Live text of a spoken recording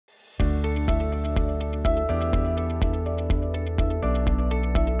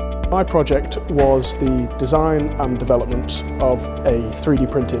My project was the design and development of a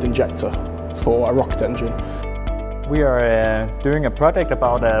 3D printed injector for a rocket engine. We are doing a project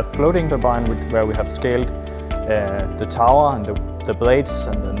about a floating turbine where we have scaled the tower and the blades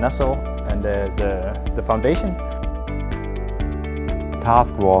and the nacelle and the foundation. The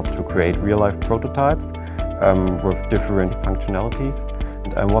task was to create real-life prototypes with different functionalities.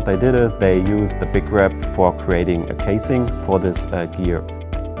 And what they did is they used the BigRep for creating a casing for this gear.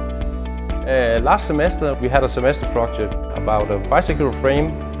 Last semester we had a semester project about a bicycle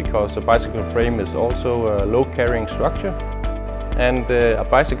frame, because a bicycle frame is also a load-carrying structure, and a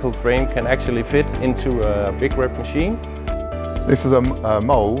bicycle frame can actually fit into a BigRep machine. This is a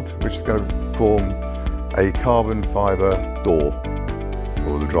mould which is going to form a carbon fibre door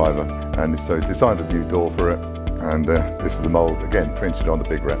for the driver, and so it's designed a new door for it, and this is the mould again printed on the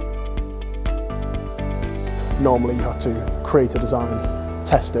BigRep. Normally you have to create a design,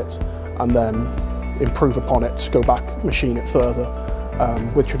 test it, and then improve upon it, go back, machine it further.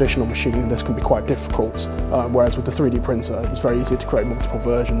 With traditional machining this can be quite difficult, whereas with the 3D printer it's very easy to create multiple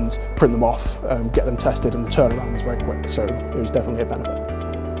versions, print them off, get them tested, and the turnaround is very quick, so it was definitely a benefit.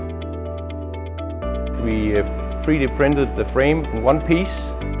 We 3D printed the frame in one piece.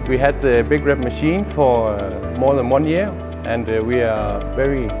 We had the BigRep machine for more than 1 year, and we are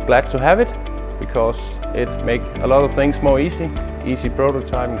very glad to have it, because it makes a lot of things more easy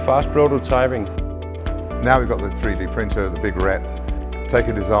prototyping, fast prototyping. Now we've got the 3D printer, the BigRep, take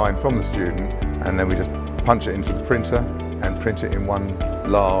a design from the student, and then we just punch it into the printer and print it in one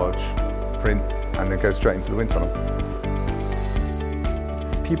large print, and then go straight into the wind tunnel.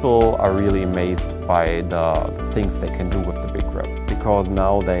 People are really amazed by the things they can do with the BigRep, because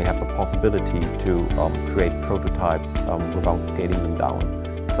now they have the possibility to create prototypes without scaling them down.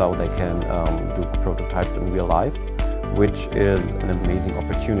 So they can do prototypes in real life, which is an amazing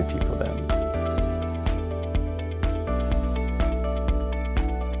opportunity for them.